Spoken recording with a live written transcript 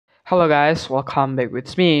Hello guys, welcome back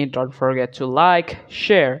with me. Don't forget to like,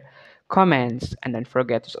 share, comments, and don't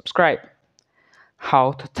forget to subscribe.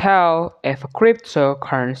 How to tell if a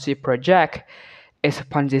cryptocurrency project is a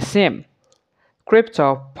Ponzi scheme?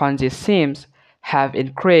 Crypto Ponzi schemes have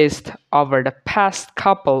increased over the past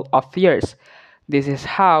couple of years. This is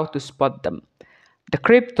how to spot them. The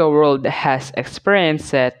crypto world has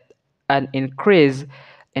experienced an increase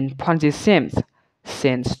in Ponzi schemes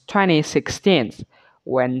since 2016,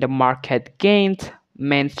 when the market gained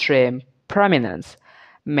mainstream prominence.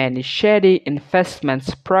 Many shady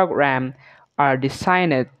investment programs are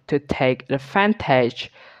designed to take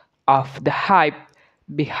advantage of the hype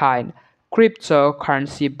behind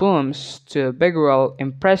cryptocurrency booms to beguile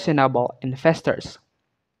impressionable investors.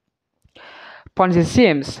 Ponzi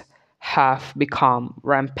schemes have become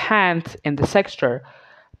rampant in the sector,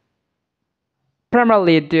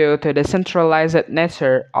 primarily due to the centralized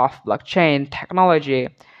nature of blockchain technology,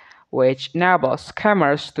 which enables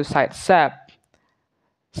scammers to sidestep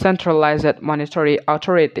centralized monetary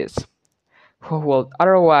authorities, who would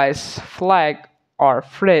otherwise flag or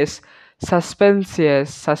freeze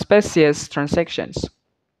suspicious transactions.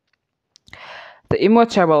 The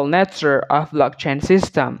immutable nature of blockchain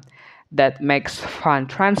system that makes fund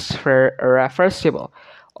transfer irreversible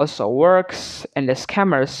also works in the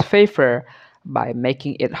scammer's favor by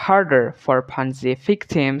making it harder for Ponzi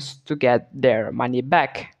victims to get their money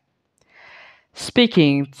back.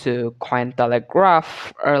 Speaking to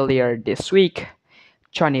Cointelegraph earlier this week,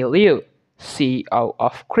 Johnny Liu, CEO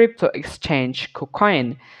of crypto exchange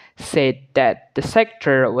KuCoin, said that the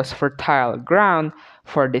sector was fertile ground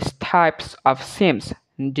for these types of schemes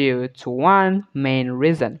due to one main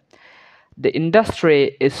reason. The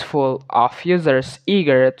industry is full of users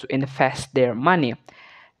eager to invest their money,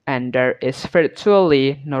 and there is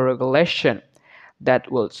virtually no regulation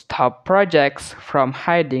that will stop projects from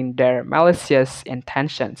hiding their malicious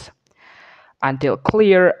intentions. Until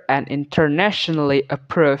clear and internationally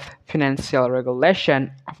approved financial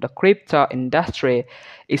regulation of the crypto industry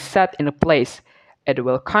is set in place, it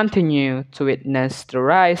will continue to witness the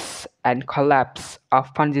rise and collapse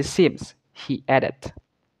of Ponzi schemes, he added.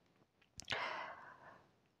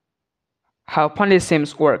 How Ponzi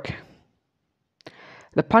schemes work.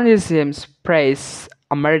 The Ponzi schemes phrase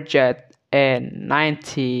emerged in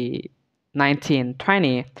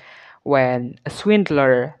 1920 when a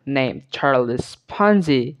swindler named Charles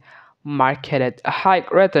Ponzi marketed a high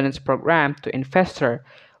returns program to investors,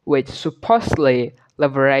 which supposedly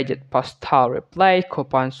leveraged postal reply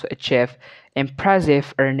coupons to achieve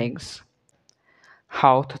impressive earnings.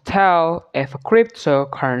 How to tell if a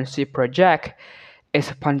cryptocurrency project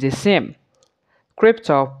is a Ponzi scheme?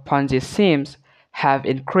 Crypto Ponzi schemes have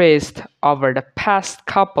increased over the past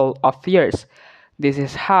couple of years. This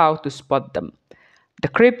is how to spot them. The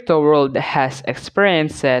crypto world has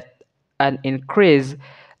experienced an increase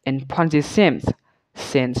in Ponzi schemes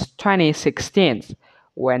since 2016,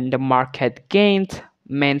 when the market gained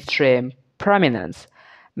mainstream prominence.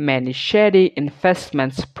 Many shady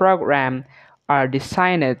investment programs are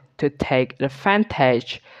designed to take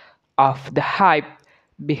advantage of the hype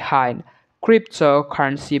behind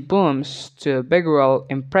cryptocurrency booms to beguile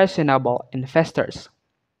impressionable investors.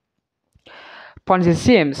 Ponzi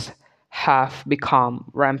schemes have become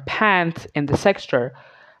rampant in the sector,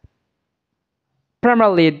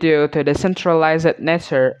 primarily due to the centralized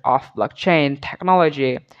nature of blockchain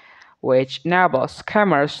technology, which enables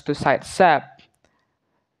scammers to sidestep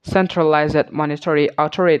centralized monetary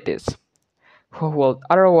authorities, who would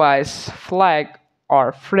otherwise flag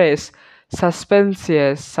or freeze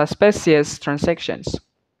suspicious transactions.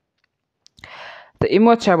 The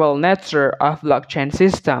immutable nature of blockchain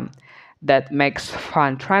system that makes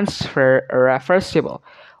fund transfer irreversible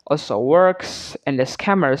also works in the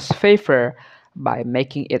scammer's favor by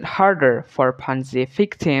making it harder for Ponzi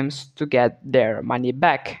victims to get their money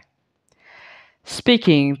back.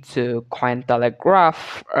 Speaking to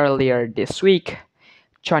Cointelegraph earlier this week,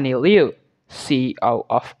 Johnny Liu, CEO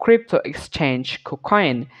of crypto exchange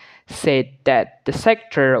KuCoin, said that the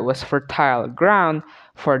sector was fertile ground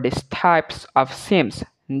for these types of schemes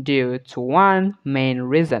due to one main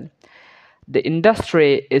reason. The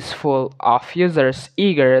industry is full of users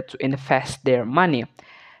eager to invest their money,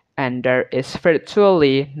 and there is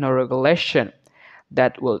virtually no regulation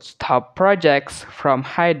that will stop projects from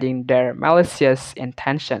hiding their malicious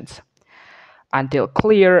intentions. Until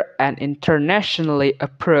clear and internationally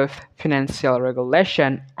approved financial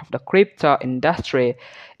regulation of the crypto industry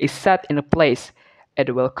is set in place,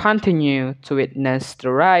 it will continue to witness the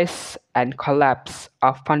rise and collapse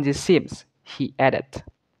of Ponzi schemes, he added.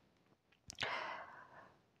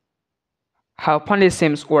 How Ponzi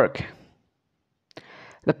schemes work.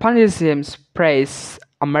 The Ponzi schemes phrase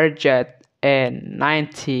emerged in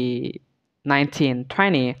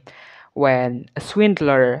 1920 when a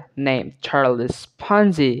swindler named Charles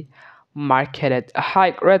Ponzi marketed a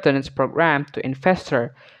high returns program to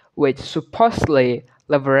investors which supposedly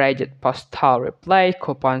leveraged postal reply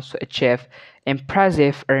coupons to achieve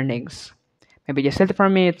impressive earnings. Maybe just that's it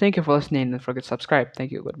from me. Thank you for listening. Don't forget to subscribe.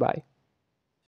 Thank you. Goodbye.